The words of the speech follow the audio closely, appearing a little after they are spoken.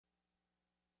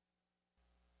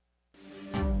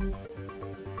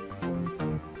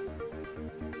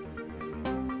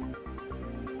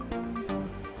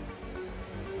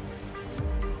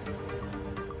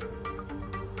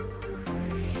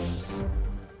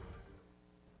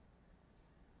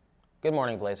Good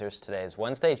morning, Blazers. Today is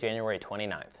Wednesday, January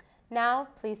 29th. Now,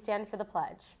 please stand for the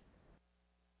pledge.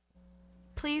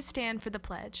 Please stand for the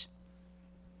pledge.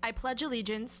 I pledge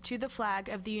allegiance to the flag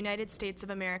of the United States of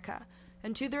America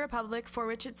and to the republic for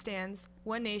which it stands,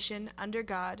 one nation, under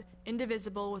God,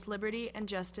 indivisible, with liberty and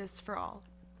justice for all.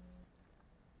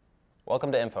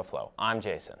 Welcome to InfoFlow. I'm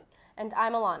Jason. And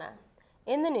I'm Alana.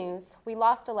 In the news, we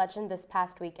lost a legend this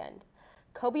past weekend.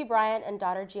 Kobe Bryant and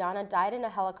daughter Gianna died in a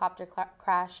helicopter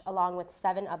crash along with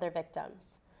 7 other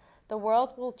victims. The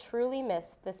world will truly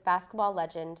miss this basketball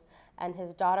legend and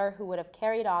his daughter who would have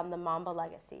carried on the Mamba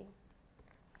legacy.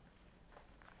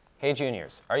 Hey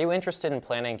juniors, are you interested in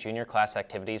planning junior class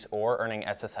activities or earning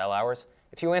SSL hours?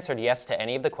 If you answered yes to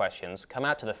any of the questions, come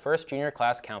out to the first junior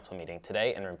class council meeting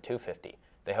today in room 250.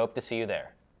 They hope to see you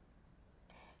there.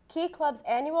 Key Club's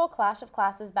annual Clash of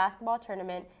Classes basketball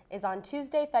tournament is on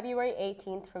Tuesday, February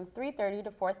 18th from 3:30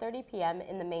 to 4:30 p.m.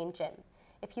 in the main gym.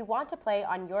 If you want to play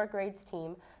on your grade's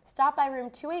team, stop by room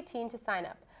 218 to sign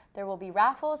up. There will be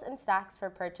raffles and stacks for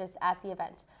purchase at the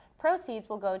event. Proceeds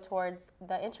will go towards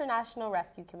the International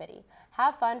Rescue Committee.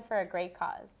 Have fun for a great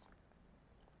cause.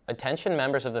 Attention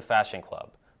members of the Fashion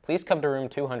Club. Please come to room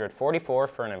 244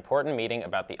 for an important meeting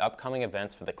about the upcoming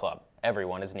events for the club.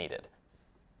 Everyone is needed.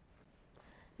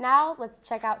 Now, let's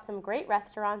check out some great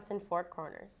restaurants in Four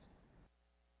Corners.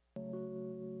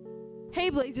 Hey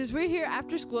Blazers, we're here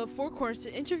after school at Four Corners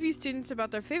to interview students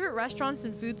about their favorite restaurants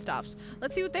and food stops.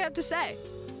 Let's see what they have to say.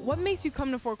 What makes you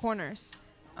come to Four Corners?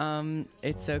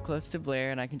 It's so close to Blair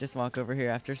and I can just walk over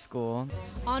here after school.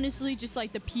 Honestly, just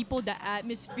like the people, the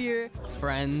atmosphere.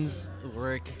 Friends,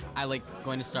 work. I like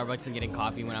going to Starbucks and getting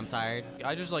coffee when I'm tired.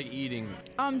 I just like eating.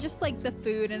 Just like the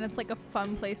food, and it's like a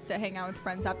fun place to hang out with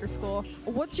friends after school.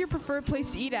 What's your preferred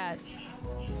place to eat at?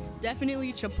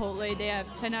 Definitely Chipotle. They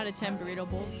have 10 out of 10 burrito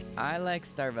bowls. I like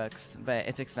Starbucks, but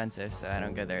it's expensive, so I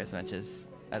don't go there as much as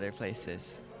other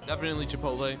places. Definitely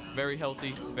Chipotle. Very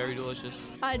healthy, very delicious.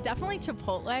 Definitely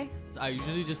Chipotle. I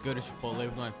usually just go to Chipotle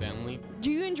with my family.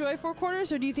 Do you enjoy Four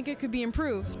Corners or do you think it could be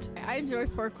improved? I enjoy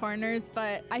Four Corners,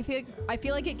 but I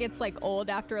feel like it gets like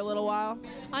old after a little while.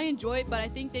 I enjoy it, but I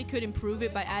think they could improve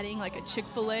it by adding like a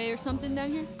Chick-fil-A or something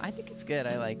down here. I think it's good.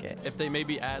 I like it. If they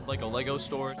maybe add like a Lego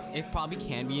store. It probably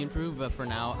can be improved, but for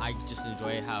now, I just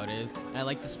enjoy it how it is. And I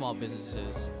like the small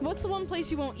businesses. What's the one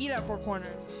place you won't eat at Four Corners?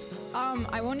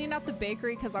 I won't eat at the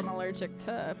bakery because I'm allergic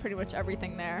to pretty much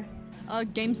everything there.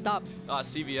 GameStop.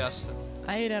 CVS.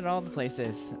 I eat at all the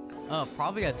places.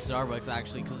 Probably at Starbucks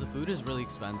actually, because the food is really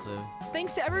expensive.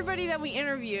 Thanks to everybody that we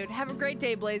interviewed. Have a great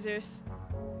day, Blazers.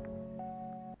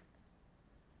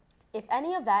 If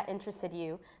any of that interested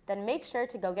you, then make sure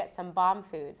to go get some bomb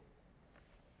food.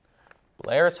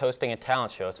 Blair is hosting a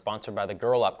talent show sponsored by the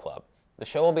Girl Up Club. The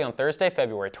show will be on Thursday,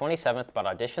 February 27th, but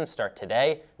auditions start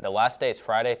today, and the last day is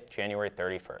Friday, January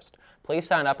 31st. Please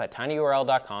sign up at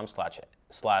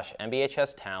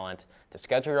tinyurl.com/MBHS-talent to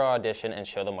schedule your audition and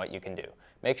show them what you can do.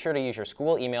 Make sure to use your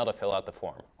school email to fill out the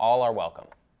form. All are welcome.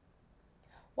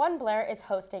 One Blair is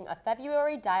hosting a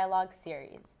February dialogue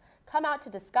series. Come out to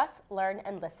discuss, learn,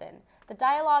 and listen. The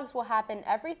dialogues will happen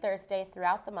every Thursday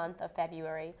throughout the month of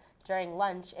February during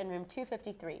lunch in room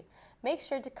 253. Make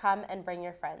sure to come and bring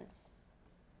your friends.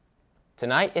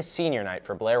 Tonight is senior night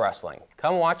for Blair Wrestling.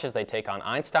 Come watch as they take on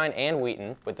Einstein and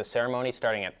Wheaton, with the ceremony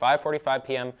starting at 5:45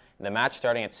 p.m. and the match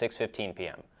starting at 6:15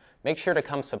 p.m. Make sure to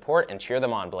come support and cheer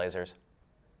them on, Blazers.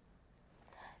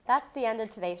 That's the end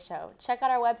of today's show. Check out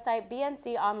our website,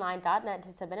 bnconline.net,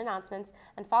 to submit announcements,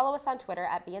 and follow us on Twitter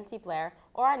at BNCBlair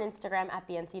or on Instagram at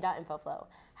bnc.infoflow.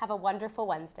 Have a wonderful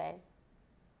Wednesday.